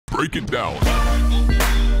break it down.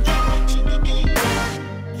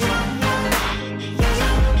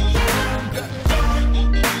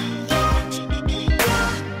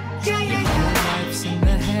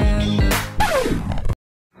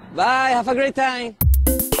 Bye, have a great time.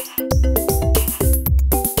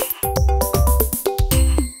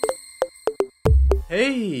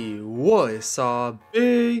 Hey, what's up,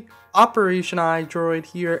 big? OPERATIONiDROID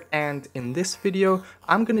here, and in this video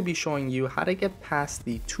I'm going to be showing you how to get past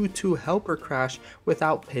the Tutu Helper crash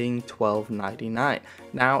without paying $12.99.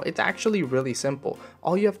 Now, it's actually really simple.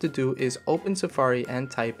 All you have to do is open Safari and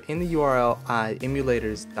type in the URL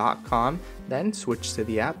emulators.com, then switch to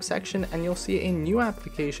the app section and you'll see a new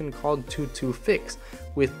application called TuTu Fix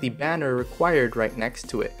with the banner required right next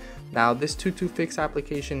to it. Now, this TuTu Fix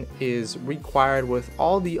application is required with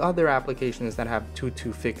all the other applications that have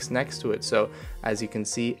TuTu Fix next to it. So as you can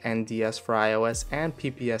see, nds4ios and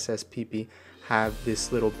PPSSPP have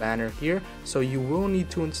this little banner here. So you will need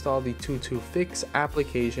to install the TuTu Fix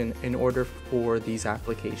application in order for these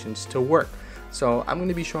applications to work. So I'm going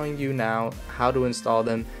to be showing you now how to install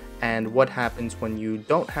them and what happens when you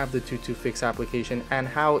don't have the TuTu Fix application and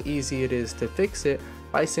how easy it is to fix it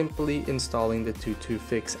by simply installing the TuTu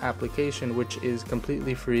Fix application, which is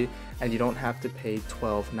completely free and you don't have to pay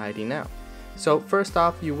 $12.90 now. So first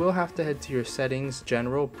off, you will have to head to your settings,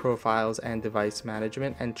 general, profiles, and device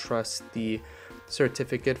management and trust the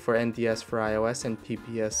certificate for nds4ios and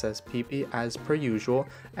PPSSPP as per usual.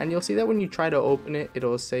 And you'll see that when you try to open it,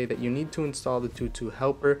 it'll say that you need to install the Tutu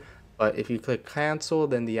Helper. But if you click cancel,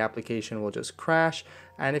 then the application will just crash.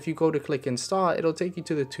 And if you go to click install, it'll take you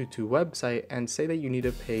to the Tutu website and say that you need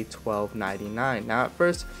to pay $12.99. Now at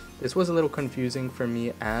first, this was a little confusing for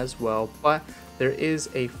me as well, but there is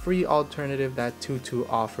a free alternative that Tutu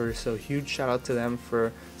offers. So huge shout out to them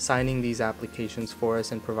for signing these applications for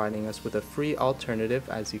us and providing us with a free alternative,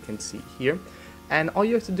 as you can see here. And all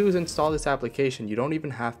you have to do is install this application. You don't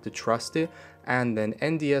even have to trust it. And then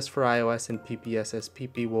nds4ios and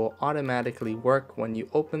PPSSPP will automatically work when you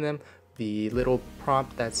open them. The little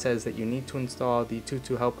prompt that says that you need to install the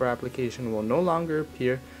Tutu Helper application will no longer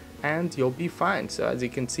appear and you'll be fine. So as you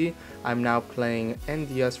can see, I'm now playing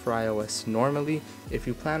nds4ios normally. If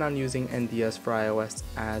you plan on using nds4ios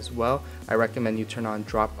as well, I recommend you turn on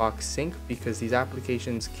Dropbox Sync because these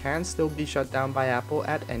applications can still be shut down by Apple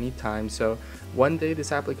at any time. So one day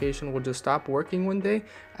this application will just stop working one day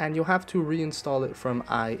and you'll have to reinstall it from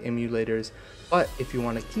emulators. But if you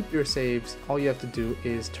want to keep your saves, all you have to do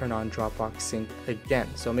is turn on Dropbox Sync again.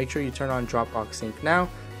 So make sure you turn on Dropbox Sync now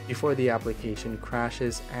before the application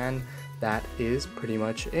crashes, and that is pretty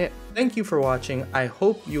much it. Thank you for watching. I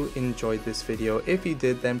hope you enjoyed this video. If you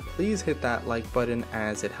did, then please hit that like button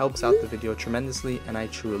as it helps out the video tremendously and I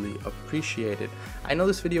truly appreciate it. I know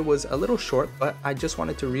this video was a little short, but I just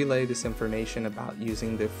wanted to relay this information about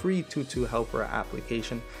using the free Tutu Helper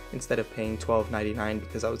application instead of paying $12.99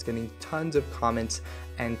 because I was getting tons of comments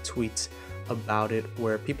and tweets about it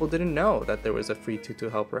where people didn't know that there was a free Tutu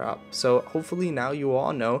Helper app. So hopefully now you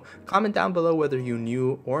all know. Comment down below whether you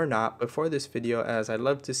knew or not before this video, as I'd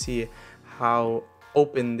love to see how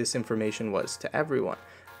open this information was to everyone.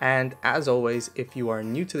 And as always, if you are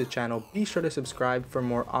new to the channel, be sure to subscribe for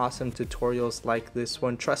more awesome tutorials like this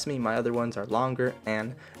one. Trust me, my other ones are longer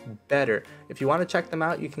and better. If you want to check them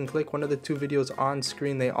out, you can click one of the two videos on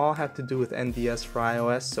screen. They all have to do with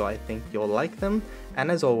nds4ios, so I think you'll like them. And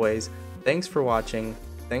as always, thanks for watching,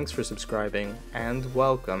 thanks for subscribing, and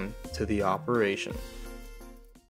welcome to the operation.